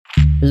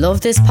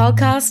Love this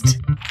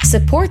podcast?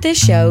 Support this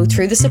show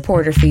through the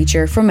supporter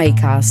feature from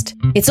Acast.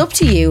 It's up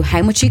to you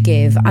how much you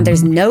give, and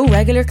there's no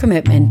regular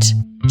commitment.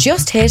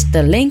 Just hit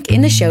the link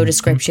in the show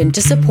description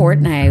to support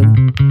now.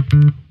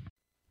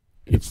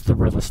 It's the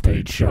Real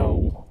Estate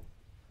Show.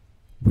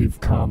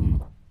 We've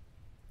come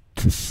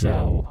to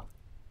sell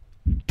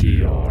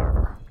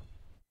DR.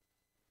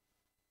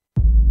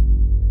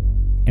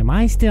 Am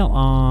I still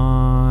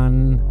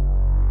on?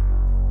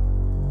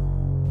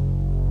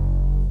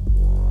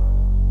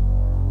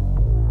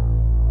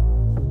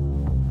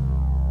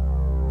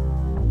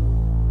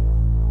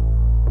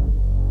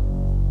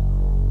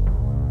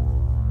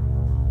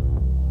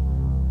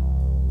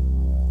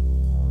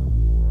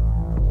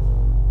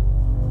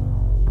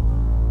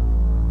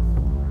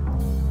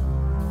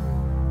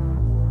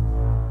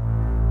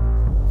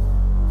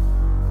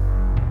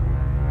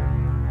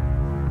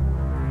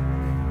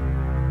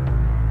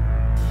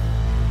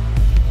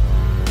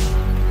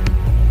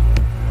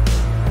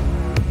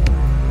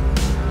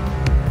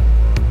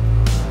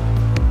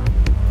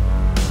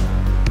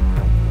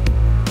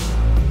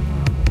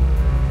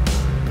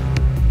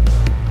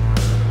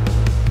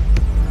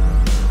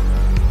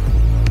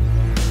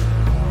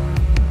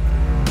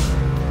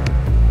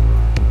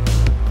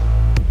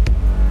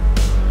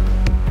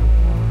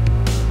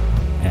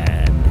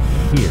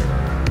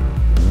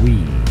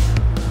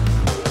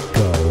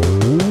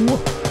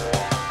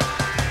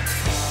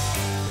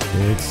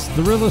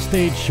 Real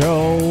Estate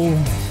Show.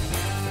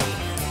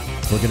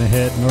 We're going to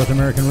hit North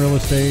American real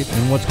estate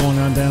and what's going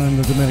on down in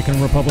the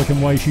Dominican Republic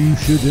and why you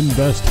should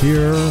invest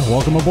here.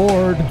 Welcome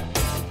aboard.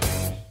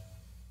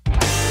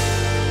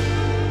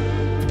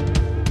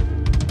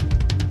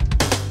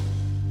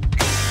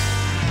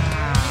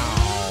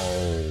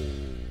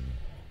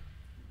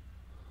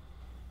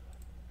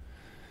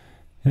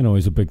 And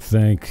always a big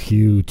thank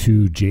you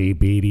to Jay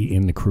Beatty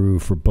and the crew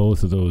for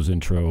both of those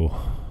intro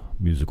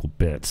musical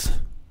bits.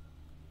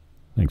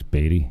 Thanks,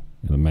 Beatty.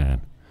 You're the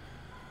man.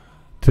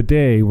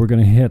 Today, we're going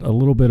to hit a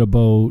little bit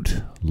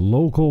about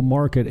local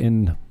market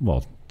in,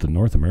 well, the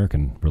North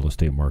American real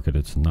estate market.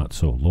 It's not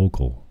so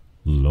local.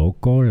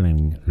 Local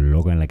en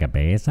la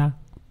cabeza.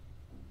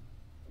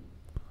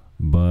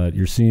 But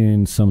you're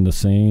seeing some of the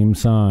same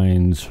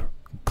signs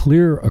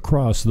clear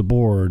across the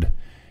board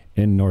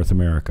in North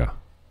America.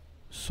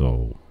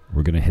 So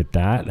we're going to hit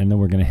that, and then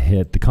we're going to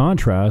hit the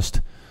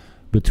contrast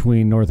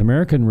between North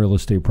American real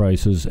estate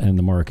prices and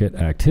the market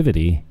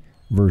activity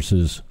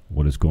versus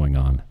what is going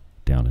on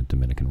down in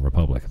Dominican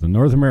Republic. The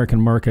North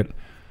American market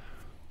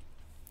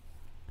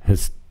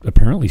has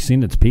apparently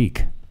seen its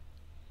peak.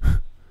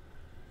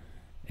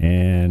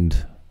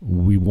 And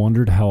we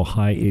wondered how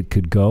high it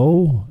could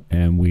go,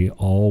 and we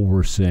all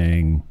were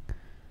saying,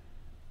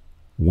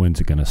 when's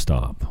it going to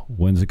stop?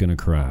 When's it going to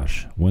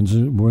crash? When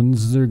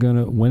is there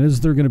going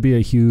to be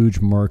a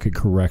huge market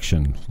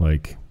correction?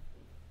 Like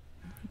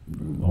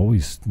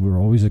we're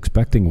always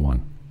expecting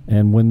one.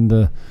 And when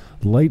the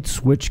light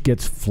switch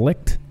gets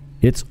flicked,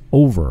 it's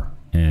over.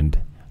 And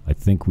I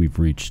think we've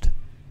reached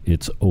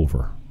it's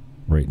over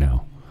right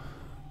now.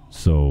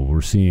 So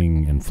we're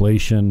seeing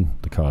inflation,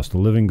 the cost of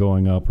living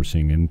going up. We're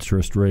seeing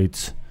interest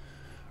rates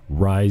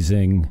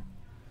rising.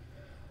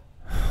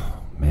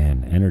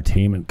 Man,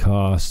 entertainment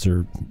costs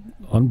are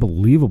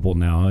unbelievable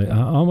now.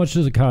 How much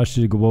does it cost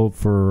you to go out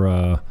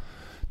for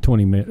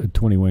 20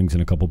 wings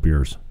and a couple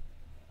beers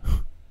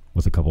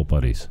with a couple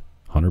buddies?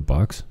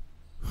 $100?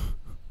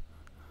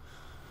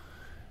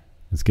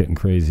 It's getting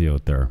crazy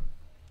out there.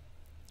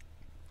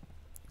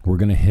 We're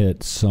going to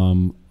hit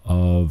some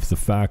of the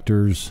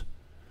factors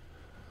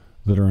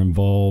that are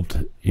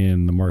involved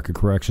in the market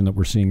correction that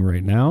we're seeing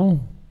right now,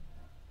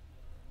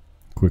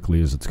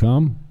 quickly as it's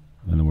come.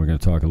 And then we're going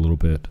to talk a little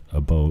bit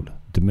about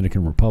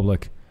Dominican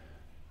Republic,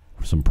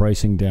 some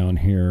pricing down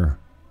here,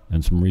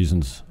 and some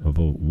reasons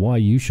about why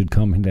you should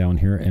come down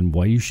here and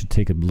why you should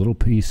take a little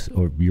piece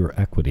of your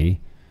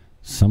equity,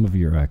 some of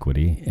your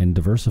equity, and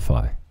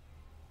diversify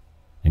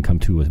and come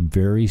to a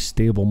very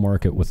stable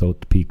market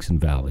without the peaks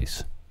and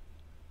valleys.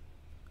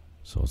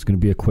 So it's going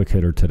to be a quick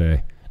hitter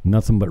today.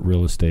 Nothing but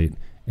real estate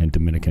and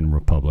Dominican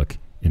Republic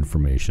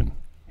information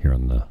here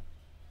on the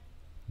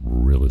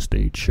Real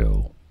Estate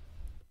Show.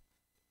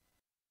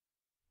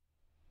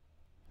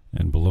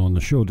 And below in the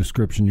show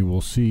description, you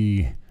will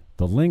see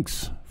the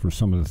links for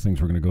some of the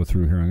things we're going to go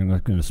through here. I'm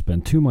not going to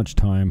spend too much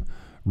time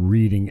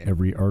reading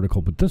every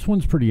article, but this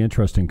one's pretty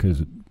interesting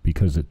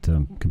because it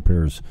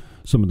compares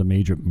some of the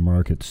major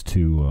markets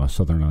to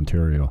Southern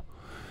Ontario.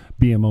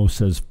 BMO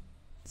says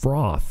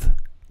froth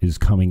is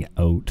coming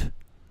out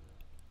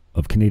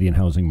of Canadian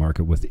housing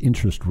market with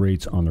interest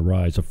rates on the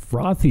rise. A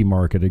frothy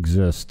market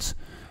exists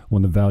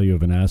when the value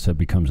of an asset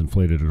becomes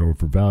inflated or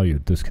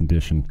overvalued. This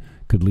condition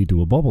could lead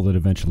to a bubble that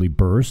eventually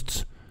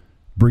bursts,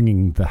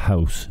 bringing the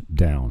house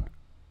down.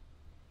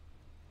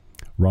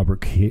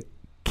 Robert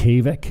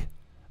Kavik,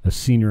 a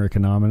senior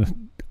economist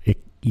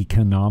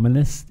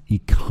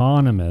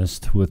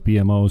with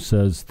BMO,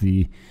 says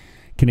the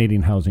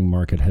Canadian housing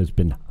market has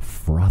been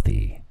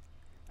frothy.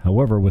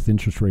 However, with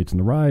interest rates on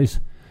the rise,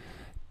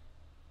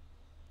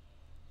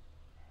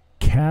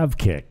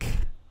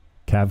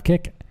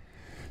 Kavkik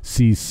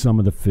sees some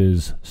of the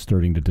fizz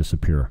starting to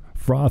disappear.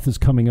 Froth is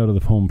coming out of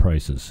the home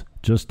prices,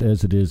 just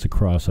as it is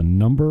across a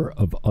number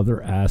of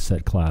other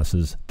asset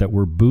classes that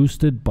were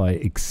boosted by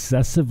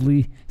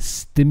excessively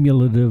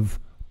stimulative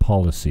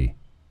policy,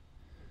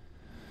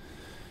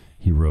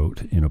 he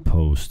wrote in a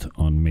post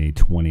on May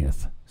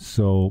 20th.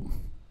 So,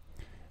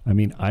 I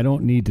mean, I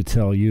don't need to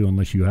tell you,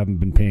 unless you haven't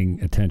been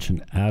paying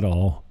attention at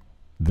all,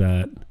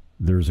 that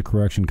there's a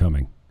correction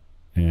coming.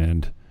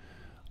 And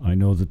I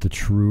know that the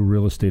true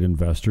real estate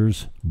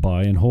investors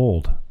buy and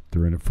hold.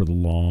 They're in it for the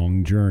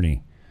long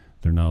journey.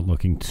 They're not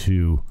looking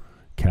to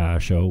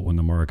cash out when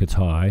the market's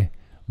high.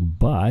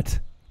 But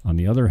on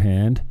the other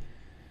hand,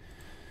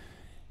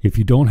 if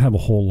you don't have a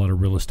whole lot of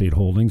real estate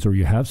holdings, or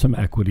you have some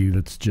equity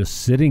that's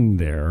just sitting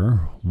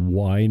there,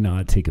 why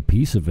not take a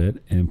piece of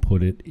it and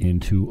put it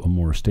into a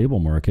more stable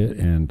market?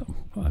 And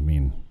I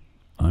mean,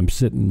 I'm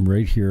sitting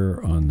right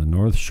here on the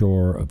north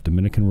shore of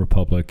Dominican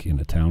Republic in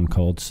a town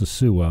called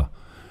Sosua,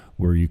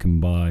 where you can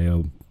buy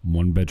a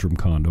one-bedroom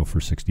condo for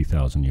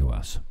 $60,000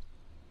 US.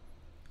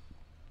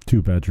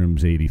 2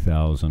 bedrooms,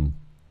 $80,000.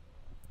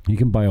 You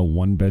can buy a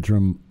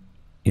one-bedroom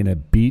in a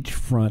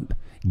beachfront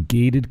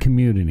gated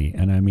community,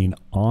 and I mean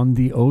on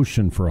the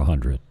ocean, for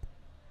 $100,000.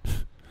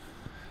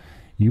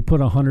 You put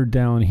 $100,000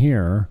 down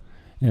here,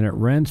 and it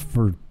rents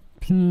for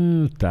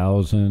 $1,000,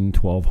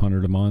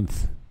 $1,200 a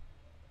month.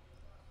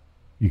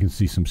 You can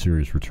see some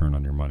serious return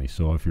on your money.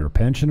 So if you're a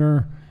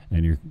pensioner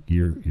and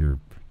you're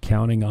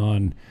counting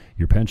on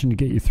your pension to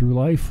get you through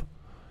life,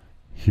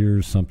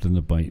 here's something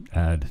that might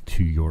add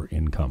to your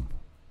income,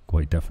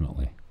 quite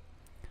definitely.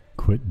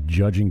 Quit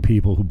judging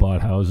people who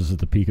bought houses at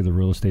the peak of the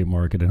real estate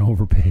market and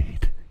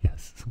overpaid.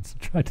 Yes, let's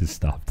try to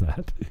stop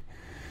that.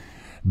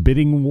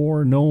 Bidding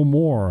war no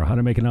more. How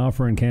to make an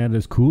offer in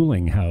Canada's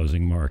cooling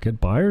housing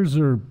market. Buyers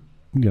are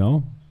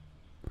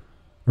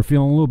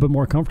feeling a little bit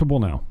more comfortable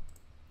now.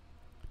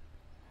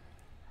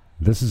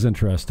 This is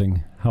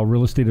interesting. How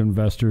real estate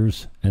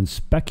investors and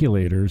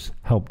speculators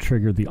help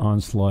trigger the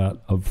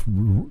onslaught of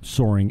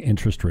soaring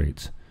interest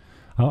rates.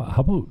 How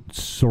about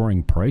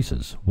soaring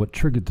prices? What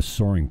triggered the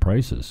soaring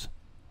prices?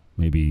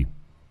 Maybe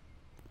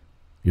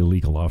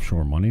illegal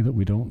offshore money that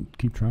we don't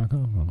keep track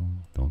of? Oh,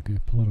 don't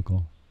get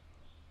political.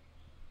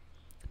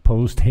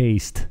 Post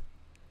haste.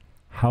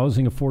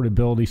 Housing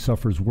affordability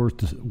suffers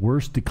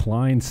worst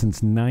decline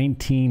since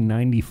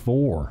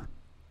 1994.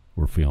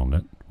 We're feeling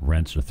it.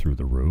 Rents are through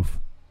the roof.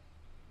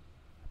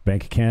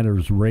 Bank of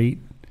Canada's rate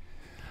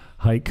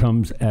hike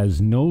comes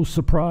as no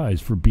surprise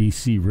for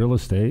BC real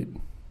estate.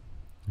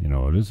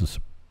 It is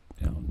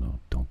no,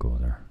 don't go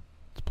there.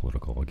 It's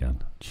political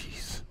again.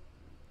 Jeez.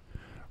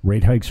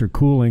 Rate hikes are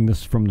cooling. This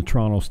is from the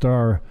Toronto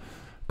Star.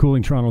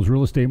 Cooling Toronto's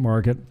real estate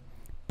market,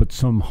 but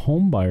some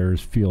home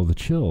buyers feel the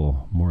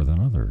chill more than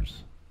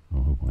others.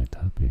 Oh, who might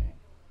that be?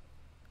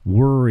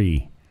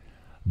 Worry.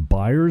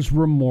 Buyer's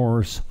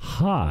remorse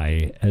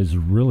high as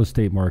real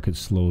estate markets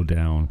slow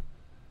down.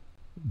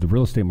 The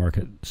real estate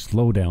market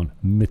slowdown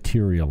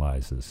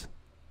materializes.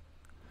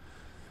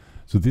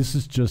 So this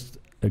is just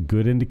a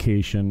good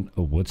indication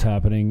of what's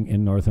happening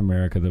in North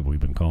America that we've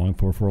been calling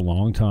for a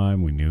long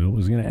time. We knew it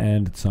was going to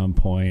end at some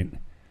point.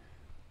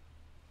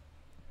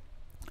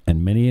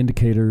 And many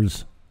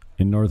indicators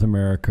in North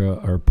America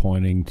are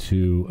pointing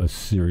to a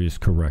serious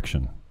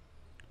correction.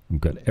 We've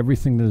got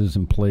everything that is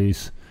in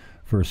place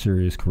for a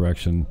serious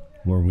correction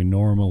where we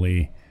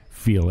normally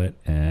feel it.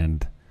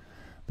 And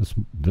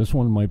this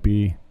one might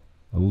be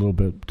a little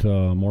bit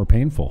more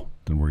painful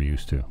than we're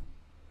used to.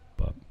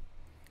 But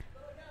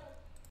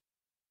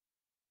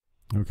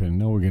okay,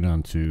 now we'll get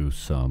on to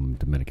some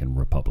Dominican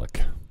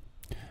Republic.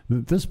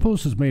 This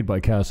post is made by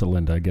Casa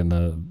Linda. Again,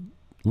 the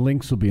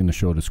links will be in the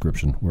show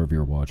description wherever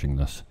you're watching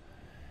this.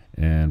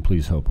 And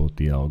please help out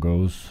the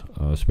algos,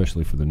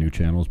 especially for the new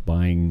channels,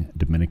 Buying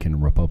Dominican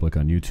Republic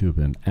on YouTube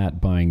and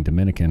 @Buying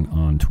Dominican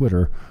on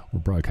Twitter. We're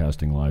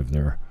broadcasting live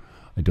there.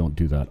 I don't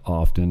do that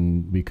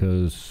often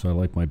because I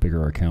like my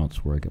bigger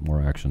accounts where I get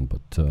more action,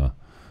 but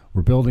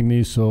we're building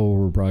these, so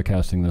we're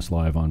broadcasting this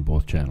live on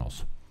both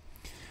channels.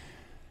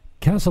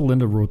 Casa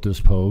Linda wrote this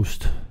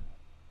post,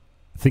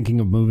 thinking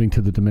of moving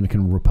to the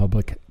Dominican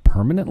Republic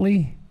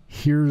permanently.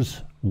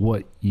 Here's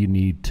what you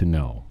need to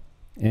know.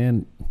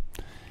 And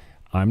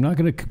I'm not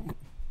going to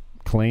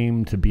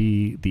claim to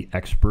be the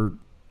expert.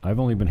 I've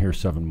only been here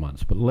 7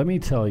 months, but let me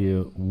tell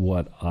you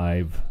what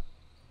I've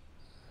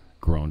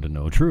grown to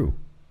know true.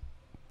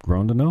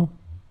 Grown to know?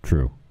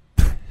 True.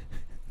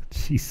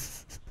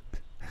 Jeez.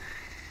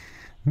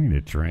 I need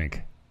a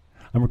drink.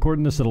 I'm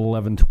recording this at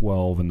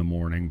 11:12 in the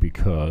morning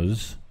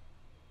because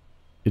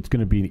it's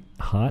going to be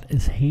hot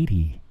as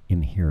Haiti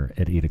in here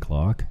at 8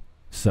 o'clock,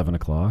 7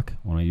 o'clock,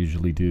 when I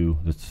usually do,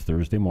 it's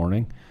Thursday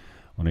morning,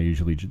 when I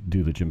usually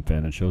do the Jim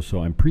Fannin show.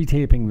 So I'm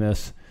pre-taping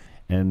this,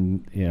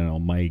 and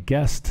my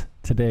guest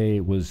today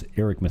was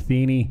Eric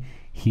Matheny.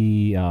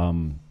 He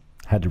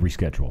had to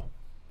reschedule.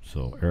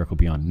 So Eric will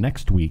be on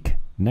next week,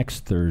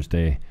 next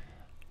Thursday,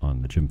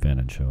 on the Jim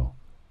Fannin show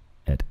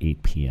at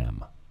 8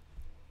 p.m.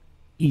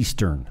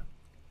 Eastern.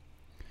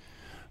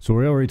 So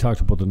we already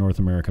talked about the North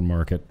American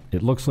market.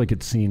 It looks like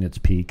it's seen its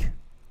peak,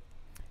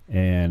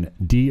 and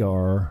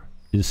DR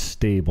is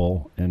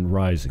stable and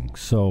rising.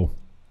 So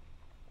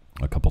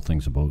a couple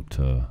things about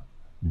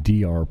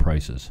DR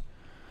prices.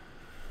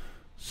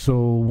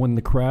 So when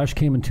the crash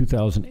came in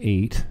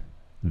 2008,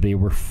 they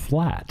were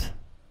flat.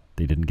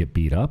 They didn't get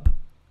beat up.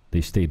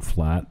 They stayed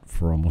flat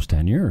for almost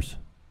 10 years.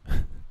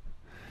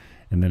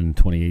 And then in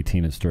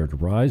 2018, it started to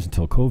rise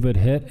until COVID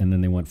hit, and then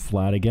they went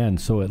flat again.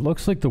 So it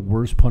looks like the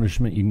worst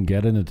punishment you can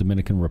get in the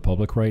Dominican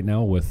Republic right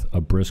now with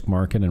a brisk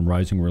market and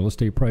rising real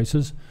estate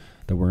prices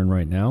that we're in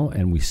right now.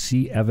 And we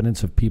see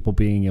evidence of people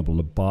being able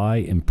to buy,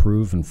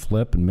 improve, and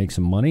flip and make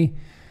some money,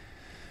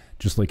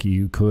 just like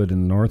you could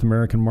in the North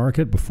American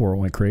market before it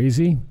went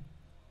crazy.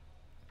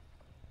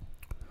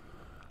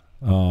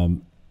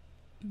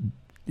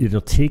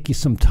 It'll take you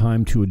some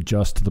time to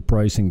adjust to the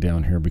pricing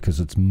down here because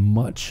it's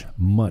much,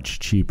 much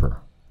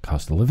cheaper.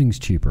 Cost of living's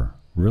cheaper.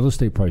 Real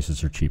estate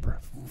prices are cheaper.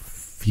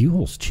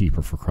 Fuel's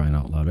cheaper, for crying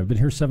out loud. I've been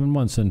here 7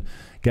 months, and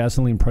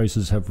gasoline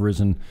prices have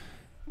risen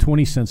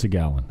 20 cents a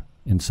gallon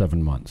in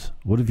 7 months.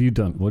 What have you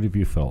done? What have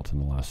you felt in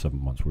the last 7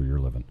 months where you're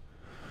living?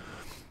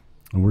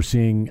 And we're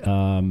seeing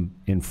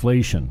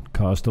inflation,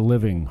 cost of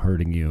living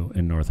hurting you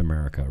in North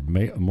America.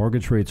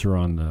 Mortgage rates are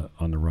on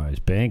the rise.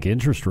 Bank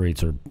interest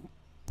rates are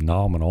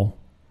nominal.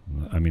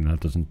 I mean,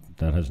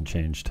 that hasn't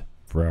changed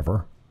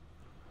forever.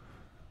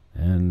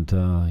 And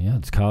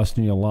it's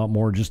costing you a lot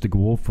more just to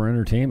go out for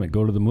entertainment,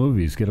 go to the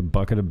movies, get a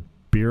bucket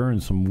of beer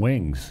and some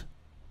wings.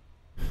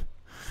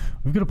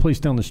 We've got a place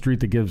down the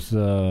street that gives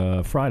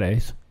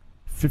Fridays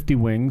 50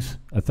 wings,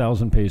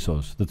 1,000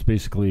 pesos. That's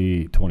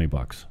basically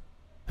 $20.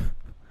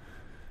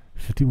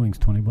 50 wings,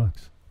 $20.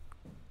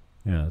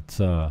 Yeah,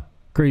 it's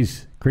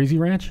Crazy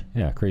Ranch?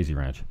 Yeah, Crazy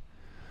Ranch.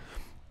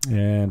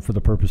 And for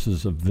the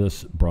purposes of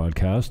this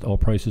broadcast, all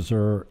prices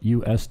are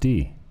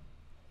USD,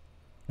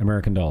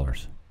 American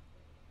dollars.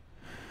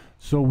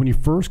 So when you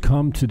first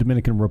come to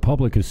Dominican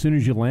Republic, as soon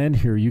as you land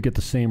here, you get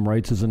the same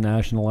rights as a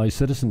nationalized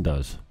citizen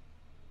does.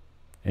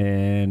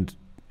 And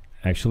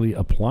actually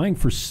applying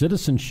for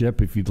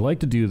citizenship, if you'd like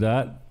to do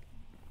that,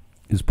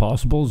 is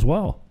possible as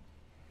well.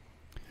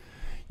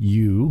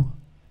 You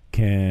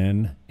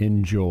can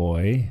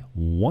enjoy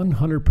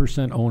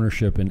 100%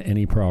 ownership in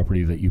any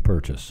property that you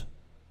purchase.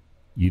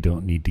 You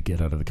don't need to get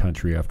out of the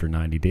country after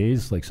 90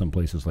 days, like some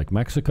places like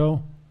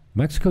Mexico.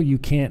 Mexico, you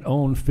can't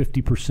own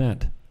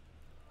 50%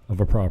 of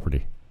a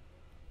property.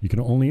 You can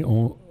only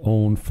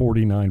own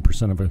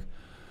 49%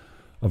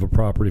 of a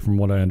property, from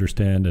what I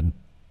understand, and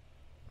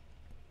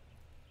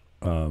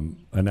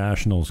a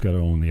national's got to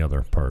own the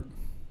other part.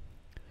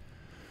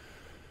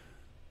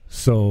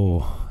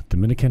 So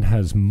Dominican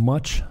has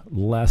much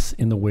less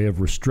in the way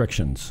of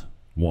restrictions.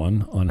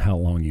 One, on how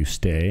long you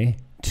stay.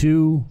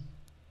 Two,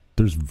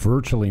 there's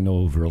virtually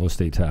no real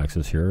estate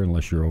taxes here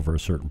unless you're over a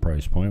certain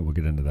price point. We'll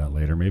get into that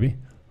later maybe.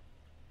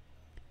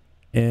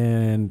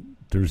 And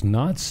there's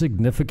not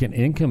significant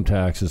income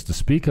taxes to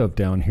speak of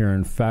down here.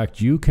 In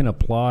fact, you can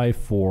apply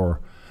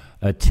for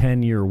a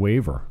 10-year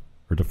waiver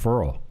or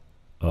deferral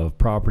of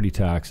property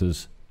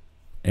taxes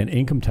and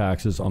income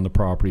taxes on the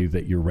property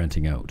that you're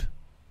renting out.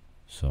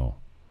 So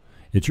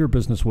it's your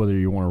business whether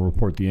you want to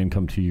report the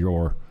income to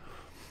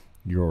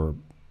your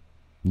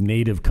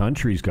native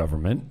country's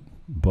government,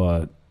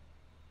 but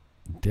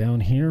down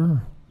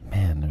here,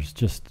 man, there's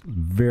just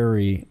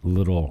very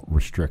little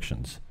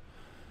restrictions.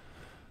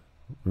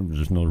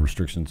 There's no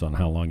restrictions on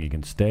how long you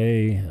can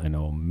stay. I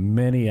know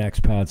many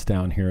expats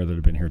down here that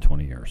have been here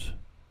 20 years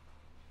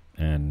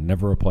and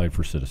never applied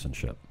for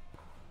citizenship.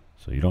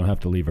 So you don't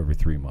have to leave every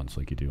 3 months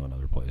like you do in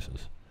other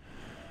places.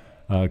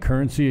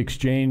 Currency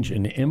exchange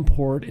and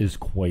import is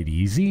quite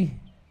easy.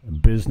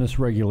 Business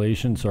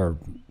regulations are,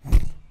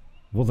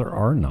 well, there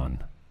are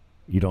none.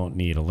 You don't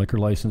need a liquor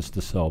license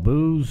to sell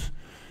booze.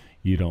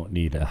 You don't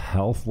need a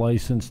health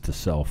license to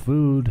sell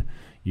food.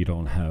 You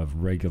don't have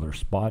regular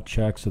spot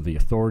checks of the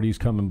authorities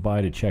coming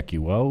by to check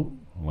you out,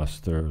 unless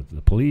they're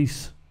the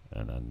police,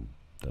 and then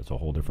that's a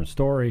whole different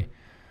story.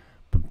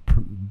 But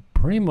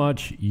pretty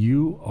much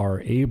you are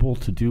able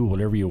to do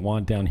whatever you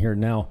want down here.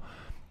 Now,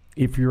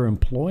 if you're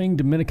employing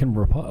Dominican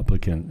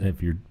Republican,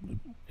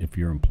 if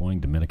you're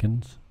employing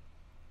Dominican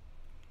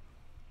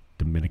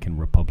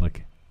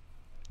Republic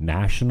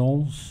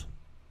nationals,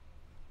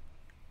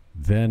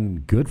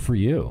 then good for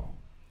you.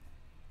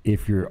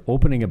 If you're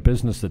opening a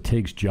business that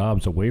takes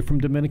jobs away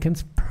from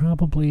Dominicans,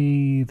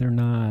 probably they're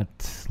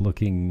not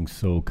looking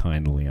so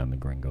kindly on the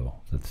gringo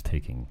that's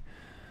taking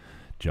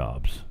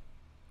jobs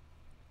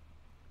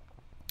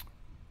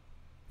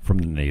from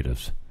the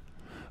natives.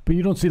 But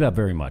you don't see that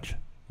very much.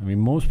 I mean,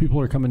 most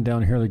people are coming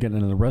down here, they're getting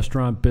into the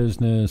restaurant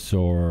business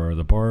or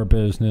the bar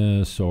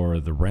business or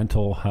the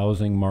rental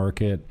housing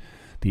market,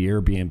 the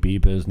Airbnb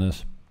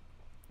business.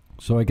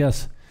 So I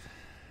guess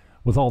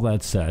with all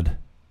that said,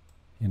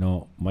 you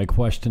know, my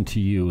question to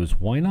you is,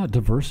 why not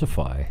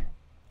diversify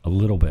a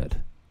little bit?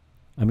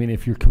 I mean,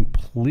 if you're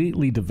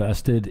completely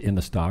divested in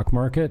the stock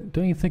market,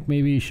 don't you think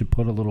maybe you should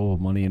put a little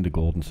money into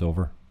gold and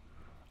silver?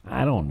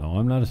 I don't know.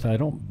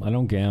 I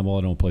don't gamble.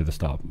 I don't play the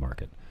stock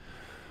market.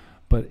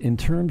 But in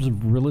terms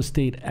of real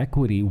estate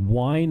equity,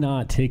 why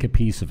not take a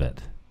piece of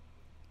it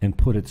and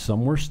put it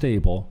somewhere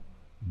stable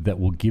that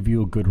will give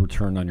you a good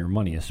return on your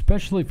money,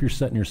 especially if you're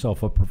setting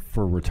yourself up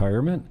for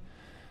retirement?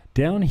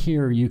 Down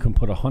here, you can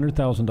put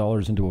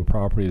 $100,000 into a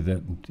property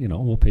that,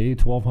 will pay you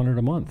 $1,200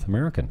 a month,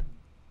 American.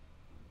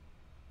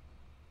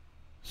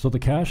 So the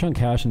cash on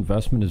cash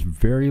investment is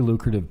very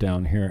lucrative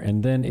down here.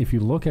 And then if you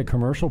look at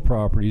commercial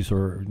properties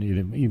or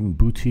even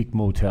boutique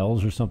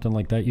motels or something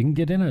like that, you can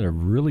get in at a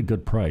really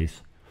good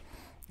price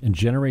and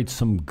generate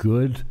some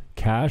good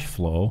cash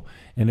flow.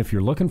 And if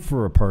you're looking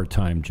for a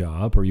part-time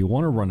job, or you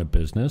want to run a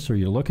business, or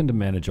you're looking to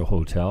manage a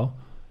hotel,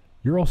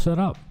 you're all set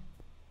up.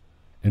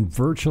 And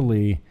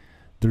virtually,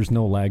 there's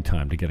no lag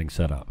time to getting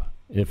set up.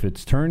 If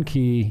it's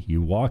turnkey,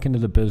 you walk into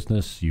the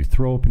business, you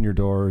throw open your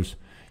doors,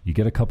 you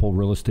get a couple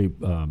real estate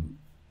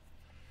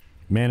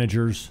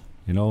managers,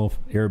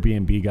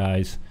 Airbnb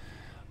guys,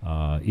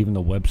 even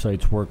the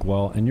websites work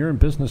well, and you're in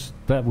business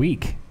that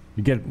week.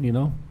 You get,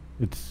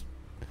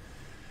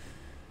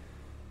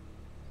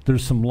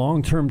 there's some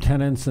long-term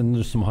tenants and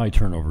there's some high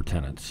turnover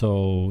tenants.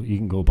 So you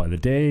can go by the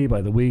day,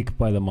 by the week,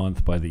 by the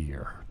month, by the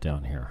year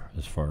down here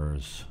as far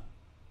as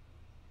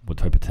what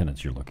type of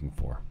tenants you're looking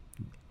for.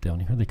 Down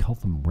here, they call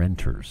them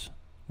renters.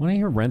 Why do I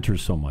hear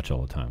renters so much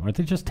all the time? Aren't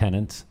they just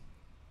tenants?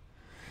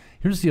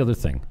 Here's the other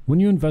thing. When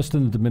you invest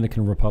in the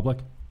Dominican Republic,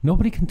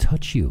 nobody can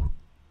touch you.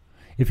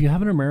 If you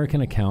have an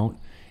American account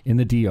in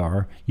the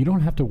DR, you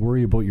don't have to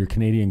worry about your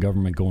Canadian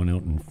government going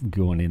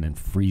in and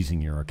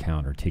freezing your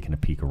account or taking a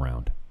peek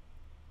around.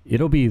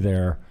 It'll be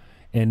there,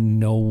 and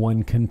no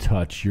one can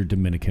touch your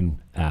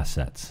Dominican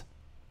assets.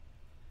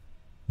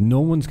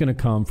 No one's going to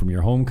come from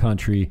your home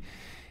country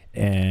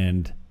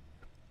and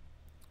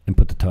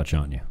put the touch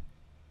on you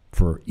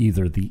for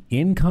either the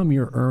income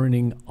you're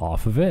earning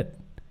off of it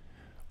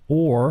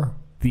or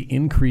the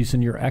increase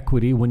in your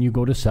equity when you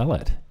go to sell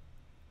it.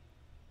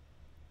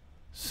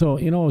 So,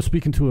 I was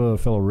speaking to a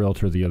fellow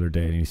realtor the other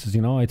day, and he says,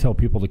 I tell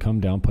people to come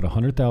down, put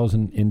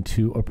 $100,000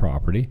 into a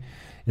property.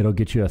 It'll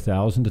get you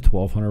 $1,000 to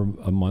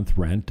 $1,200 a month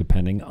rent,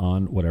 depending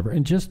on whatever,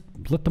 and just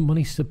let the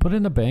money sit, put it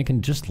in the bank,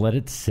 and just let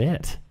it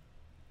sit.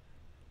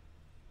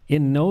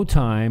 In no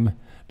time,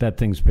 that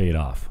thing's paid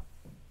off.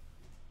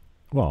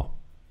 Well,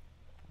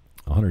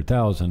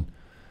 $100,000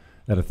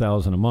 at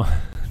 $1,000 a month.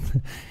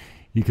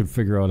 You can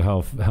figure out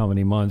how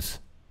many months,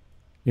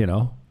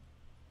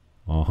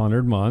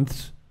 100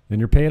 months, and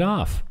you're paid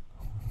off.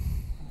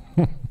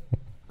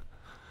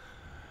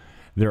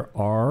 There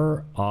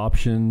are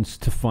options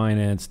to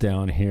finance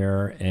down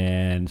here,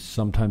 and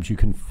sometimes you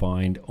can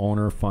find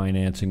owner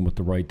financing with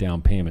the right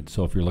down payment.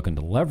 So if you're looking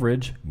to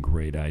leverage,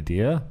 great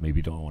idea. Maybe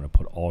you don't want to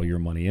put all your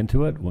money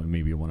into it.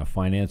 Maybe you want to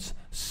finance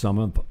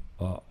some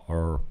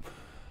or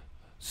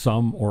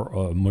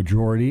a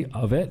majority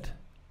of it.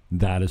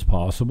 That is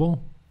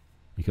possible.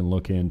 You can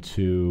look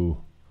into,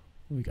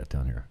 what we got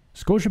down here?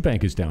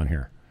 Scotiabank is down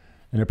here.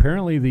 And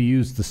apparently they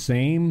use the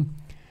same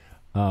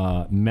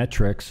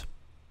metrics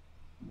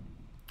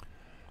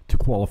to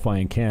qualify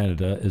in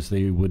Canada as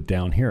they would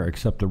down here,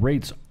 except the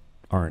rates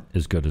aren't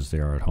as good as they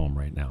are at home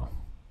right now.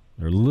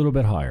 They're a little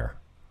bit higher.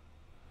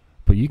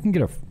 But you can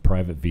get a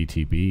private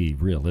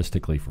VTB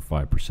realistically for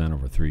 5%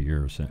 over 3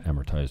 years,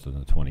 amortized in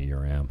a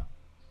 20-year AM.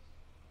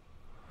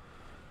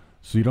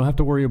 So you don't have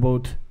to worry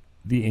about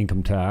the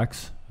income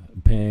tax,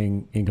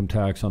 paying income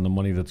tax on the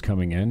money that's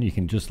coming in. You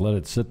can just let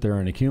it sit there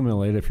and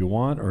accumulate if you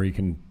want, or you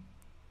can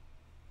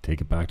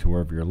take it back to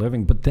wherever you're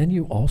living. But then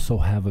you also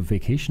have a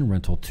vacation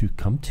rental to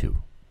come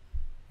to.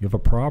 You have a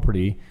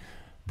property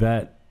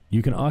that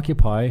you can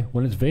occupy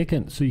when it's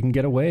vacant, so you can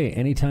get away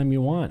anytime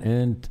you want.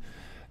 And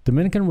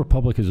Dominican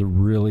Republic is a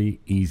really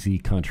easy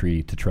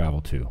country to travel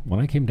to. When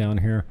I came down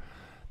here,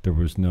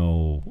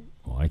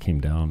 I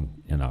came down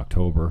in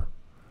October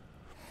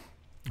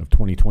of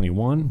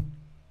 2021,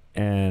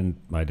 and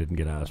I didn't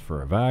get asked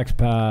for a Vax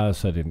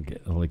pass. I didn't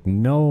get,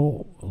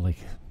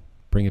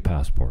 bring a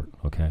passport,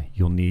 okay?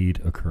 You'll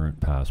need a current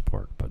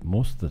passport. But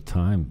most of the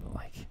time,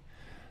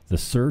 the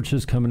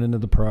searches coming into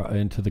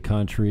the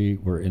country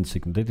were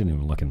insignificant. They didn't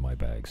even look in my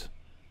bags.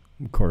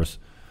 Of course,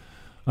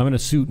 I'm in a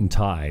suit and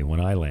tie when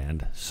I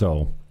land,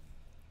 so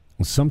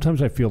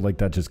sometimes I feel like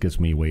that just gets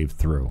me waved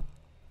through.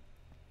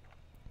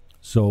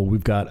 So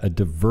we've got a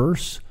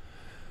diverse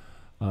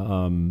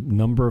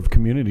number of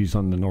communities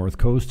on the North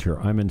Coast here.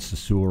 I'm in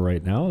Sosua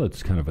right now.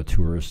 That's kind of a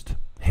tourist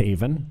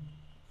haven.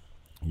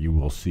 You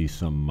will see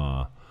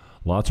some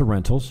lots of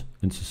rentals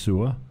in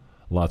Sosua,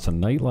 lots of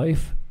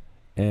nightlife,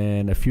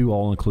 and a few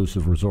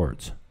all-inclusive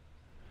resorts.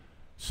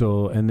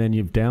 So, and then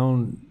you've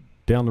down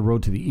the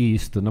road to the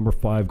east, the number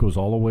 5 goes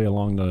all the way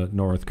along the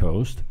North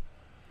Coast.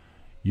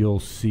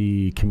 You'll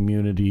see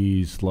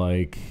communities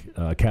like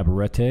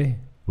Cabarete,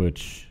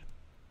 which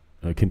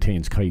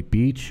contains Kite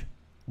Beach,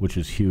 which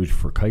is huge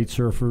for kite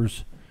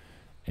surfers.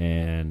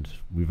 And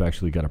we've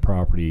actually got a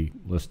property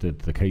listed,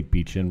 the Kite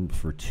Beach Inn,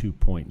 for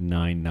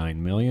 $2.99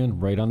 million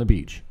right on the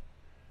beach.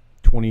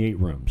 28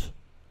 rooms.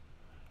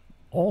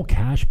 All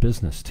cash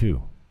business,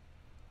 too.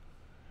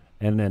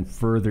 And then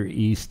further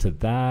east to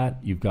that,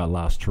 you've got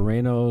Los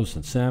Terrenos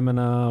and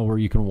Samana, where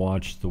you can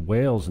watch the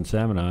whales in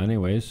Samana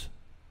anyways,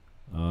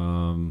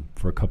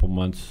 for a couple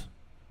months,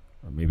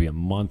 or maybe a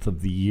month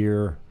of the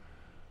year.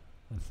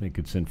 I think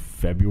it's in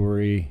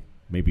February,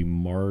 maybe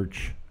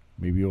March,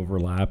 maybe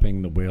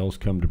overlapping. The whales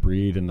come to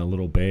breed in the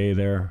little bay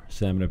there,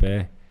 Samana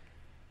Bay.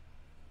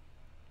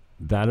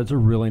 That is a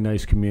really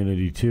nice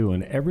community too,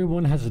 and every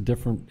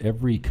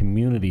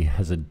community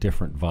has a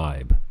different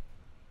vibe.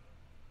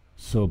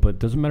 So, but it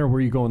doesn't matter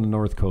where you go on the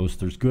North Coast,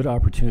 there's good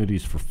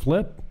opportunities for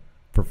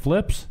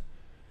flips,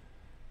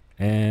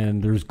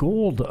 and there's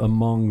gold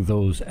among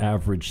those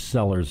average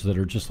sellers that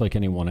are just like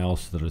anyone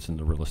else that is in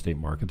the real estate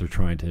market. They're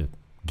trying to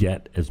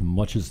get as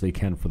much as they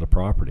can for the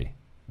property,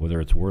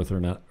 whether it's worth or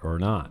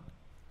not.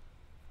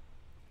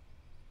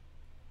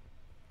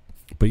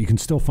 But you can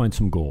still find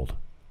some gold.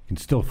 You can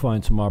still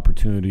find some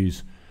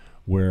opportunities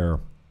where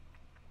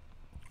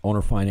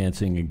owner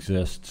financing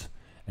exists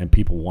and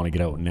people want to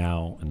get out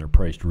now and they're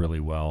priced really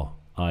well,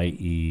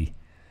 i.e.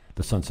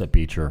 the Sunset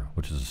Beacher,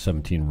 which is a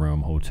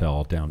 17-room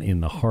hotel down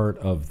in the heart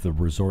of the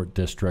resort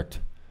district.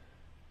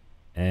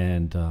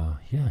 And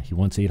he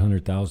wants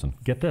 $800,000.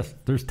 Get this,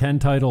 there's 10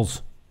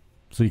 titles.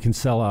 So you can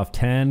sell off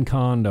 10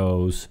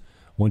 condos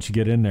once you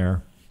get in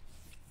there.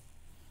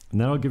 And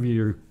that'll give you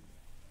your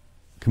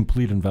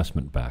complete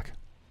investment back.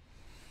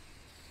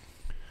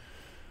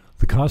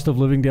 The cost of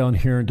living down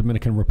here in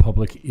Dominican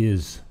Republic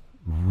is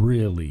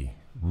really,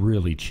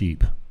 really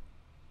cheap.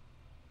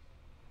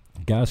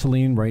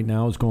 Gasoline right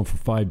now is going for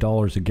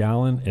 $5 a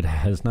gallon.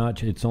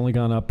 It's only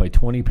gone up by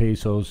 20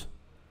 pesos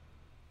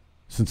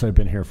since I've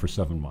been here for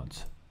 7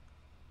 months.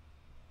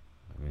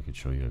 Maybe I could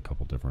show you a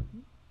couple different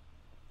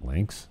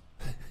links.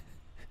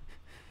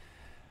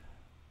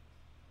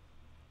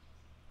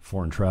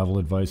 Foreign travel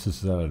advice.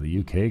 This is out of the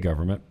UK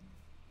government.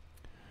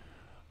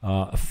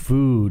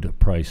 Food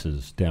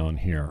prices down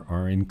here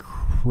are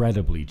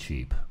incredibly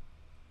cheap.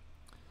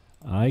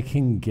 I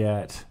can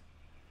get,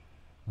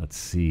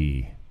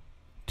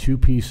 2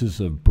 pieces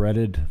of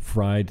breaded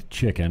fried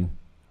chicken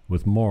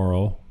with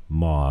moro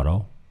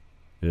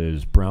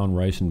is brown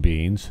rice and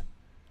beans,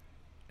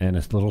 and a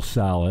little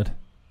salad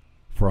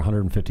for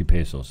 150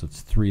 pesos.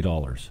 It's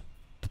 $3.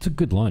 That's a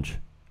good lunch.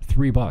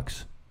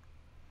 $3.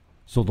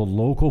 So the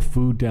local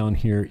food down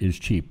here is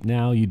cheap.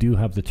 Now you do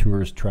have the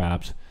tourist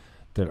traps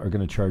that are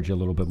going to charge you a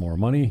little bit more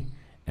money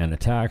and a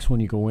tax when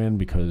you go in,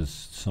 because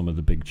some of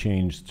the big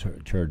chains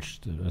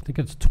charge, I think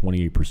it's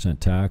 28%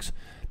 tax.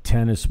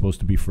 10 is supposed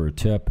to be for a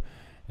tip,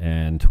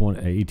 and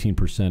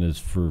 18% is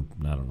for,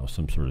 I don't know,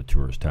 some sort of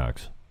tourist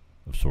tax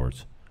of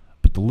sorts.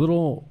 But the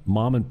little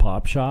mom and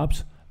pop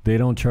shops, they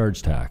don't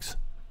charge tax.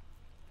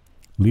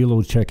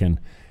 Lilo Chicken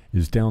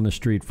is down the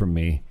street from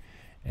me,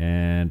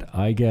 and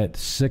I get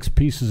 6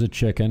 pieces of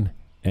chicken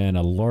and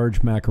a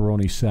large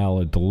macaroni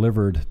salad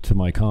delivered to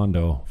my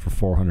condo for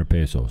 400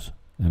 pesos.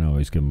 And I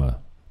always give them a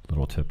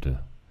little tip to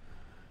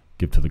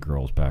give to the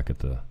girls back at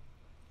the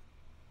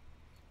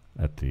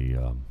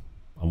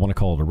I want to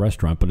call it a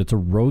restaurant, but it's a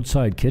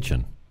roadside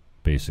kitchen,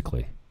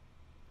 basically.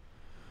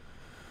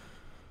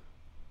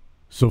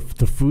 So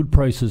the food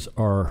prices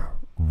are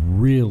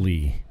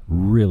really,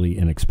 really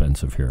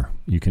inexpensive here.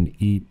 You can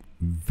eat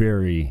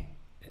very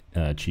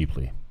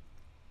cheaply.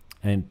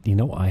 And,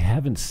 I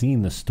haven't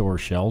seen the store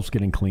shelves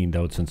getting cleaned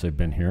out since I've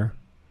been here.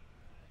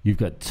 You've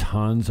got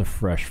tons of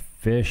fresh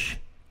fish,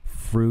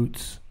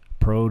 fruits,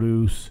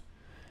 produce.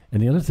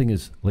 And the other thing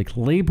is,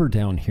 labor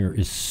down here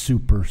is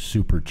super,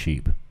 super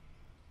cheap.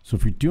 So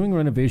if you're doing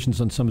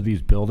renovations on some of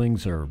these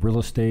buildings or real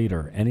estate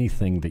or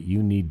anything that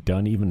you need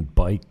done, even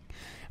bike,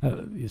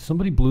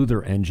 somebody blew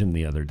their engine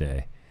the other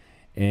day,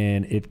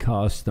 and it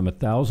cost them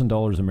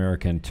 $1,000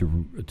 American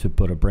to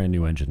put a brand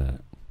new engine in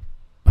it.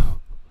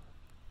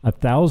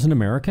 1,000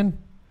 American?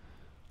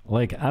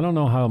 I don't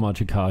know how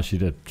much it costs you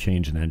to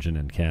change an engine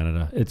in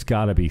Canada. It's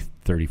got to be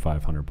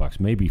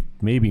 $3,500,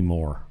 maybe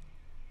more.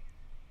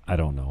 I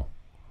don't know.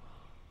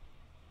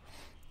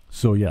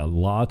 So yeah,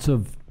 lots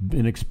of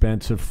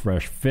inexpensive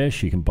fresh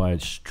fish. You can buy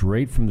it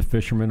straight from the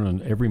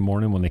fishermen every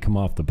morning when they come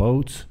off the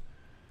boats.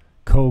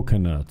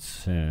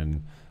 Coconuts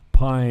and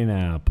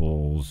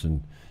pineapples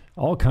and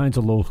all kinds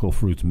of local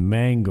fruits,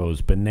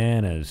 mangoes,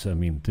 bananas. I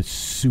mean, it's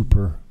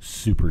super,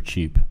 super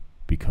cheap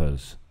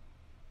because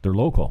they're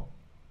local.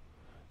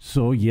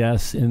 So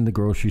yes, in the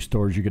grocery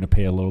stores, you're going to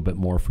pay a little bit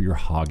more for your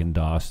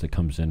Haagen-Dazs that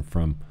comes in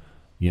from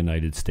the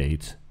United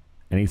States.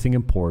 Anything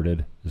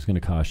imported is going to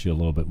cost you a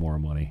little bit more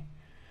money.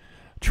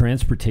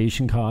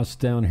 Transportation costs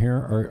down here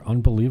are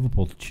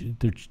unbelievable.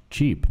 They're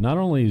cheap. Not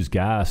only is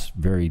gas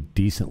very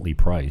decently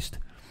priced,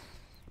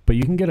 but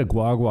you can get a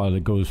guagua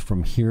that goes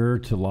from here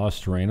to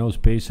Los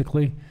Terrenos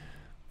basically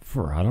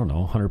for,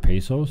 100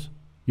 pesos.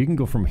 You can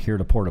go from here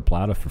to Puerto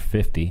Plata for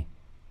 50.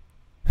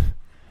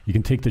 You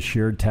can take the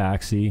shared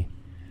taxi.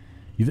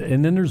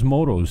 And then there's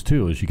motos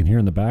too, as you can hear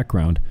in the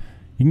background.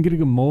 You can get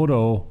a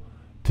moto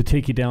to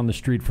take you down the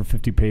street for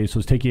 50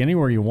 pesos, take you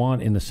anywhere you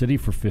want in the city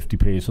for 50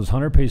 pesos,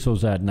 100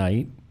 pesos at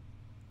night,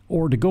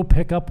 or to go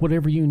pick up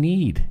whatever you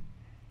need.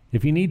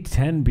 If you need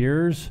 10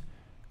 beers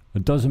a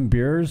dozen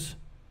beers,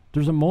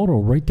 there's a moto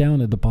right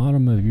down at the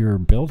bottom of your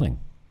building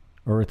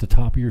or at the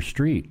top of your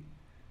street.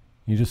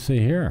 You just say,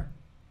 here,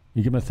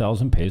 you give them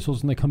 1,000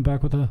 pesos and they come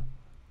back with a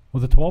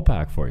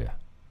 12-pack for you.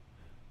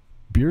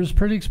 Beer's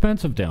pretty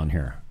expensive down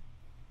here.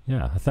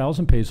 Yeah,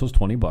 1,000 pesos,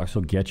 $20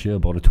 will get you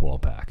about a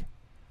 12-pack.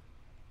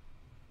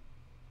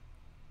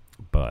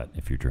 But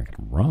if you're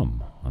drinking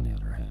rum, on the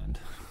other hand,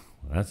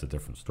 well, that's a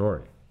different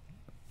story.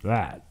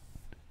 That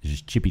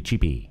is just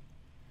chippy.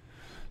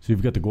 So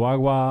you've got the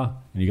guagua,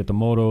 and you got the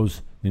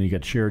motos, then you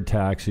got shared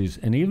taxis.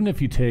 And even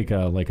if you take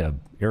a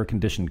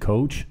air-conditioned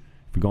coach,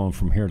 if you're going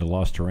from here to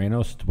Los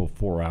Terrenos, it's about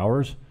 4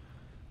 hours,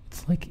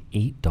 it's like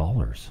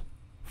 $8,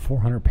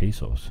 400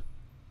 pesos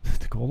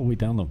to go all the way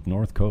down the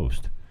north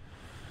coast.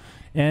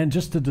 And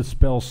just to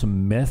dispel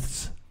some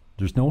myths,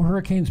 there's no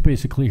hurricanes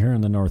basically here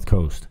on the north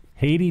coast.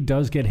 Haiti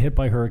does get hit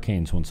by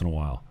hurricanes once in a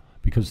while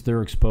because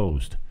they're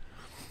exposed.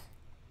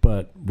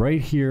 But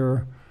right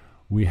here,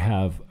 we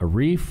have a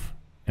reef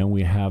and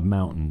we have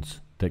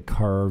mountains that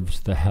carves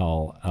the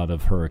hell out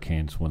of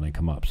hurricanes when they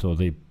come up. So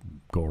they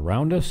go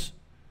around us,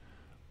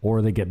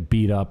 or they get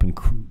beat up and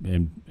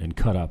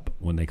cut up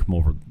when they come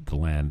over the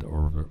land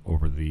or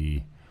over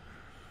the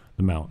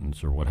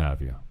mountains or what have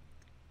you.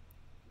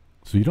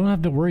 So you don't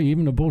have to worry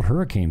even about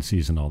hurricane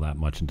season all that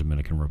much in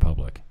Dominican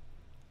Republic.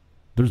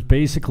 There's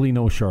basically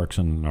no sharks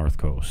on the north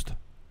coast.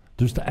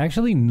 There's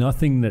actually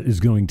nothing that is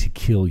going to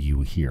kill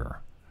you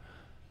here.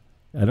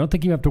 I don't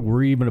think you have to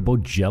worry even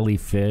about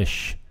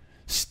jellyfish,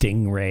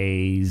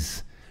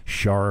 stingrays,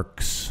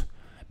 sharks,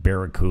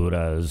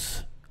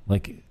 barracudas.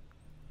 Like,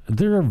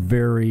 there are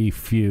very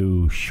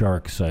few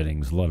shark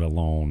sightings, let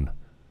alone,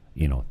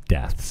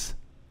 deaths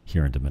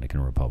here in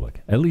Dominican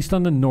Republic. At least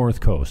on the north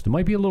coast. It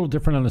might be a little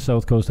different on the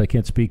south coast. I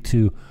can't speak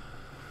to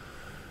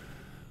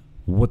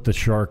what the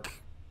shark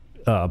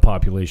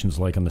population's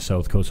like on the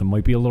south coast. It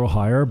might be a little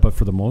higher, but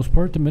for the most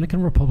part,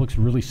 Dominican Republic's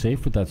really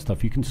safe with that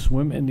stuff. You can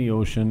swim in the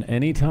ocean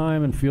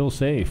anytime and feel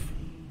safe.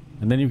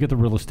 And then you get the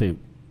real estate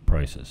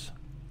prices.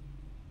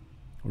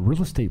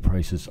 Real estate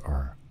prices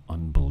are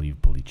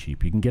unbelievably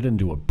cheap. You can get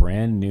into a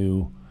brand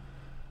new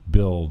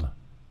build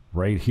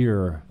right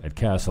here at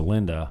Casa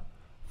Linda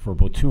for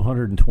about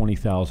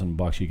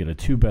 $220,000. You get a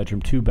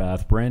 2-bedroom,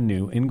 2-bath, brand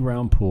new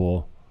in-ground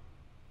pool.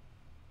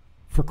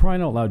 For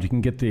crying out loud, you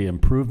can get the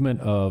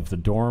improvement of the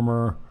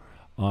dormer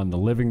on the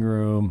living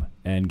room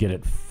and get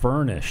it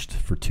furnished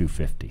for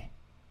 $250,000.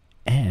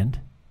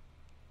 And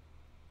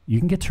you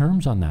can get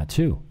terms on that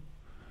too.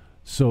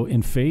 So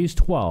in phase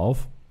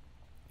 12,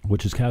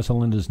 which is Casa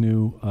Linda's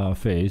new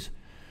phase,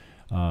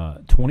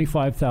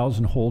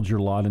 $25,000 holds your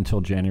lot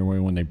until January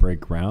when they break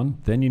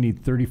ground. Then you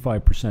need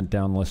 35%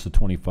 down, less of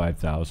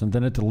 $25,000.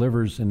 Then it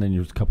delivers, and then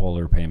there's a couple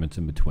other payments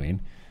in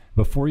between.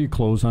 Before you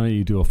close on it,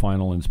 you do a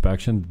final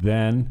inspection.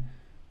 Then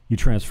you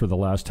transfer the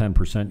last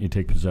 10%. You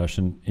take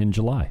possession in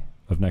July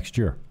of next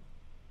year.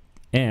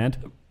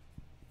 And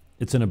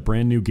it's in a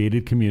brand new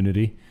gated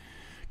community.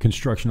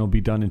 Construction will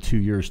be done in 2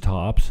 years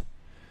tops.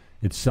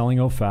 It's selling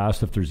out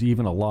fast. If there's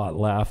even a lot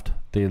left,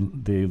 they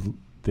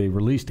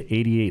released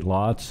 88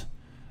 lots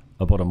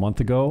about a month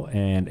ago,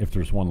 and if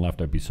there's one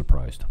left, I'd be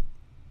surprised.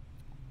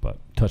 But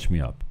touch me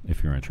up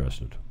if you're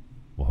interested.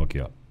 We'll hook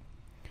you up.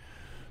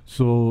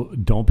 So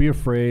don't be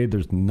afraid.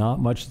 There's not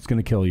much that's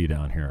going to kill you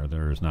down here.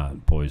 There's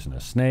not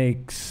poisonous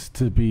snakes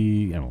to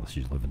be, unless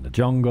you live in the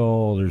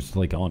jungle. There's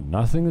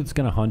nothing that's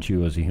going to hunt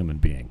you as a human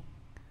being.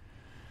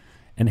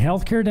 And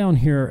healthcare down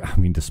here,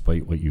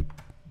 despite what you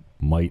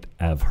might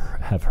have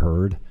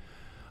heard,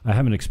 I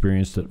haven't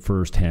experienced it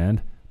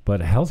firsthand,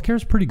 but healthcare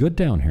is pretty good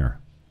down here.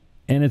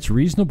 And it's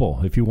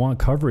reasonable. If you want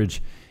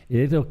coverage,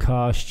 it'll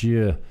cost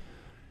you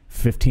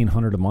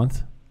 $1,500 a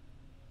month.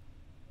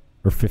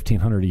 Or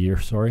 $1,500 a year,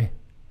 sorry.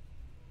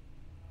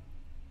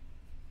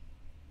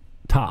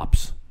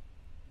 Tops.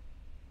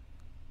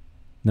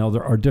 Now,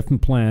 there are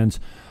different plans.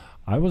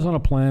 I was on a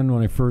plan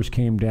when I first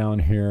came down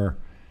here.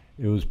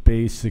 It was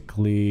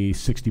basically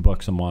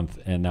 $60 a month,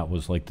 and that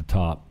was like the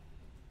top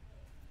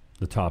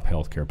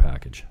healthcare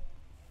package.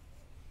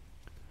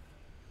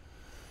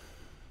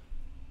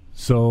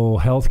 So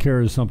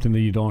healthcare is something that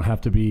you don't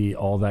have to be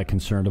all that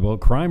concerned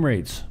about. Crime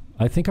rates,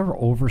 I think, are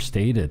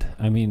overstated.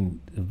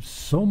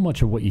 So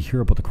much of what you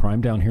hear about the crime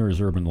down here is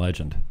urban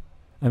legend.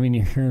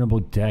 You're hearing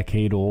about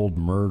decade-old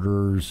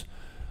murders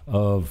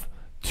of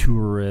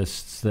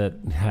tourists that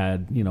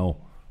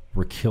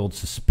were killed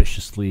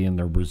suspiciously in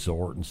their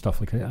resort and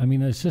stuff like that.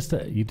 It's just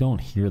that you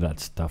don't hear that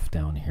stuff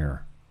down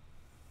here.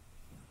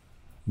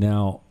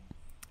 Now,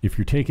 if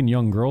you're taking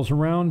young girls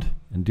around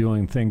and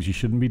doing things you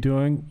shouldn't be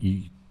doing,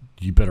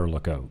 you better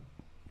look out.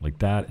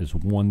 That is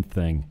one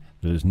thing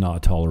that is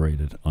not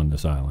tolerated on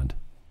this island,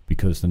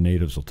 because the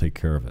natives will take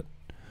care of it.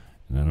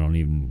 And I don't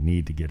even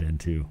need to get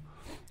into.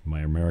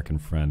 My American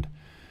friend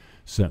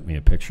sent me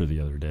a picture the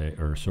other day,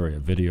 a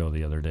video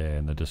the other day,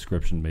 and the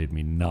description made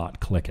me not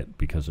click it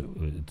because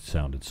it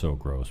sounded so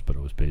gross, but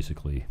it was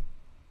basically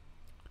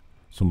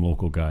some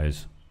local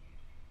guys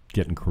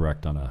getting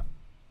correct on a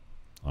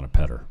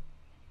petter.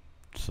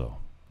 So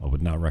I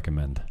would not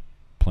recommend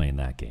playing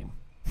that game.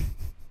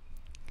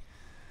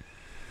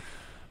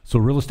 So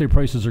real estate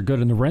prices are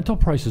good, and the rental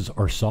prices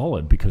are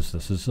solid because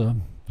this is a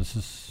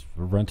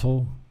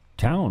rental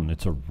town.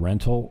 It's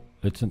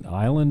an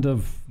island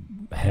of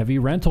heavy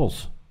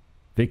rentals,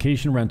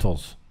 vacation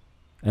rentals,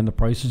 and the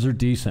prices are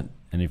decent.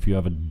 And if you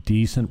have a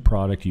decent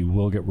product, you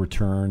will get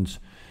returns.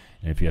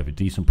 And if you have a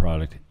decent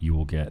product, you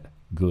will get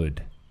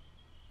good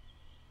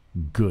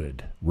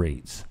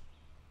rates.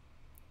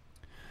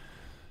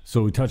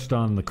 So we touched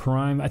on the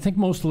crime. I think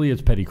mostly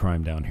it's petty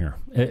crime down here.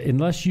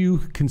 Unless you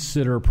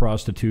consider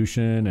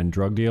prostitution and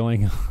drug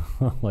dealing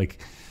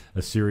like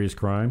a serious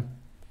crime,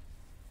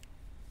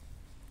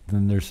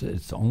 then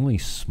it's only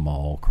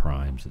small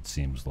crimes, it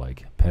seems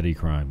like. Petty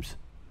crimes.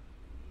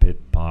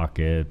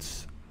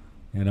 Pickpockets,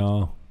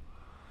 You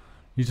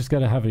just got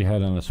to have your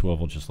head on a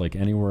swivel just like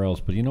anywhere else.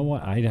 But you know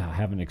what? I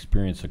haven't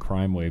experienced a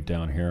crime wave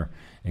down here.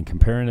 And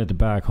comparing it to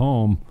back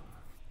home,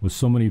 with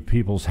so many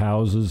people's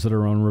houses that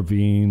are on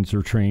ravines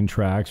or train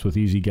tracks, with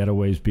easy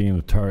getaways being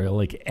the target,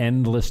 like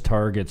endless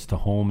targets to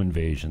home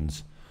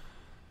invasions.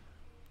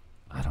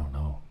 I don't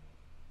know.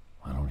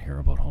 I don't hear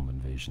about home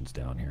invasions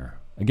down here.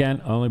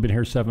 Again, I've only been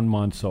here 7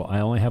 months, so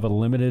I only have a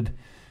limited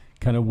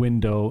kind of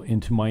window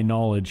into my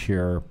knowledge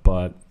here.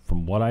 But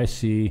from what I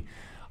see,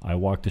 I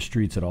walk the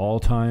streets at all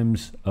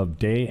times of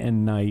day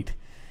and night,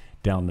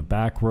 down the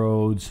back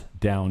roads,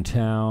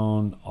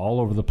 downtown, all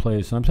over the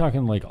place. And I'm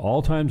talking like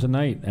all times of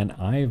night, and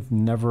I've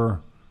never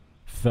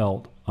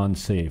felt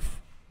unsafe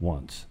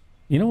once.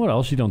 You know what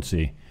else you don't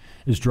see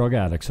is drug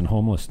addicts and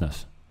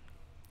homelessness.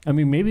 I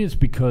mean, maybe it's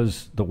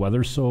because the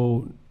weather's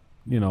so,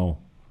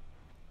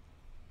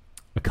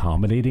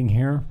 accommodating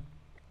here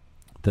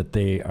that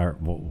they are,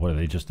 what are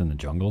they, just in the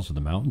jungles or the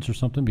mountains or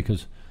something?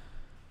 Because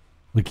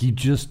like you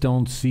just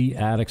don't see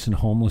addicts and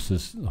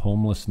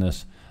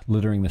homelessness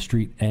littering the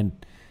street. And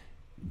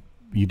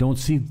you don't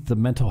see the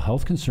mental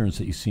health concerns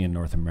that you see in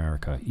North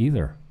America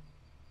either.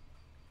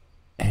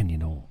 And you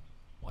know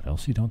what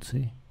else you don't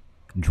see?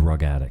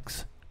 Drug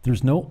addicts.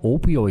 There's no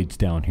opioids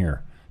down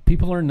here.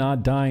 People are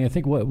not dying. I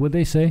think, what would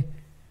they say?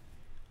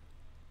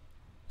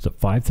 So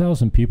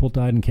 5,000 people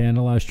died in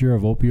Canada last year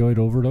of opioid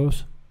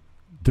overdose.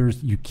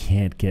 You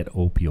can't get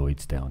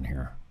opioids down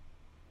here.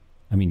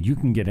 I mean, you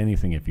can get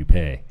anything if you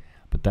pay.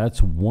 But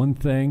that's one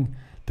thing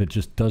that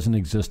just doesn't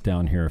exist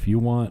down here. If you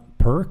want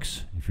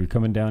perks, if you're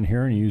coming down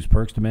here and you use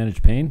perks to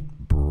manage pain,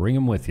 bring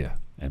them with you,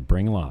 and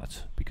bring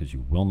lots, because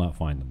you will not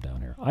find them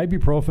down here.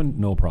 Ibuprofen,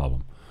 no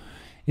problem.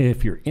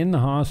 If you're in the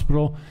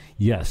hospital,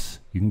 yes,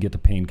 you can get the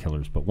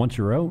painkillers, but once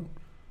you're out,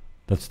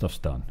 that stuff's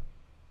done.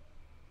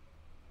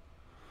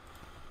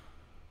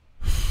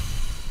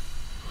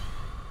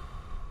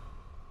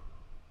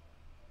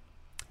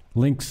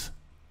 Links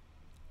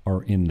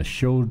are in the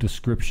show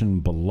description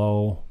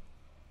below.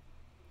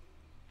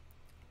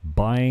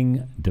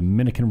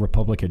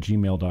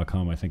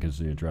 BuyingDominicanRepublic@gmail.com, I think, is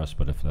the address,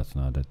 but if that's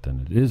not it,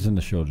 then it is in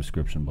the show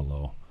description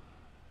below.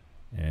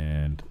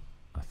 And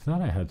I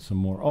thought I had some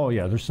more. Oh,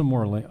 yeah, there's some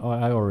more links. Oh,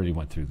 I already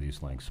went through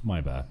these links. My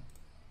bad.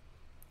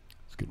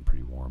 It's getting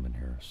pretty warm in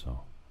here,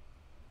 so.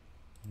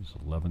 It's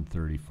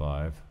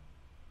 11:35.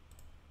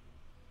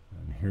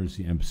 And here's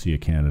the Embassy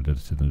of Canada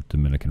to the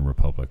Dominican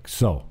Republic.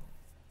 So,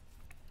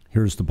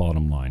 here's the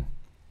bottom line.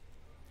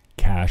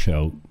 Cash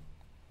out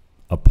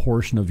a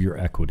portion of your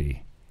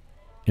equity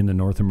in the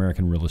North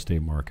American real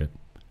estate market.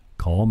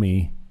 Call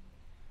me,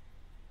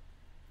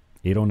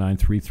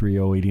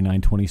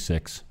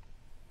 809-330-8926.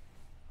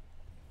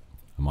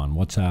 I'm on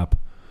WhatsApp.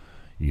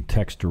 You can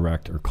text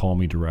direct or call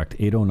me direct,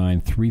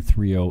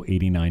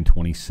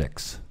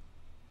 809-330-8926.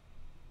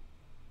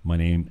 My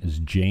name is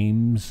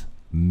James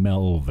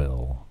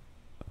Melville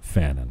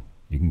Fannin.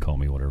 You can call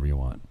me whatever you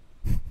want.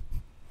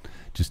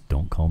 Just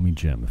don't call me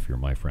Jim if you're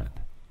my friend.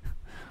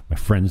 My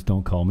friends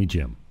don't call me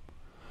Jim.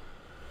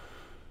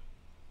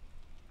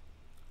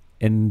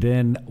 And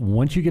then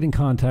once you get in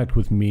contact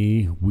with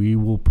me, we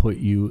will put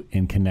you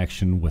in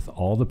connection with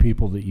all the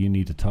people that you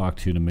need to talk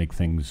to make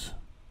things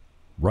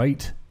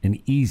right and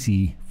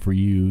easy for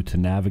you to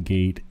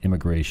navigate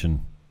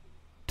immigration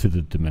to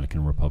the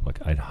Dominican Republic.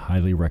 I'd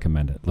highly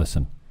recommend it.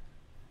 Listen,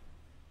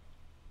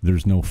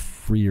 there's no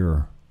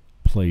freer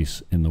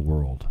place in the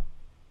world.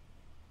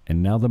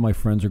 And now that my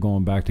friends are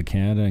going back to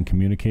Canada and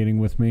communicating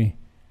with me,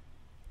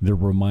 they're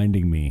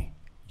reminding me,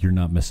 you're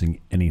not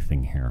missing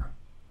anything here.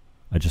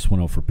 I just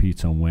went out for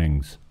pizza and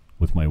wings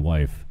with my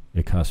wife.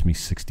 It cost me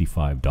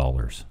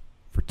 $65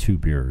 for 2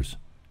 beers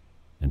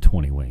and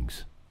 20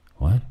 wings.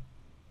 What?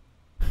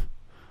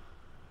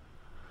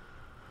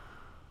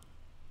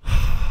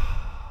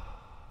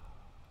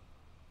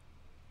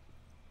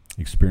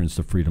 Experience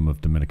the freedom of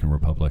Dominican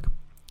Republic.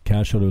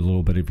 Cash out a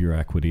little bit of your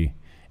equity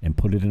and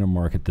put it in a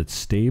market that's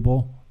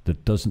stable,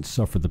 that doesn't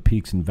suffer the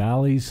peaks and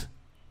valleys,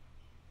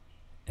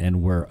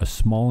 and where a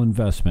small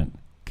investment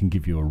can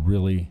give you a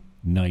really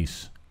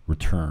nice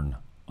return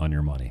on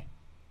your money.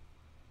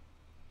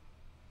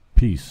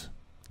 Peace,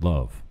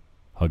 love,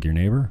 hug your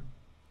neighbor,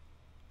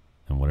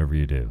 and whatever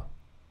you do,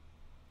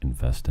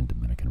 invest in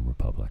Dominican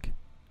Republic.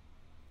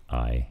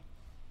 I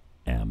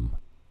am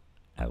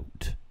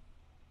out.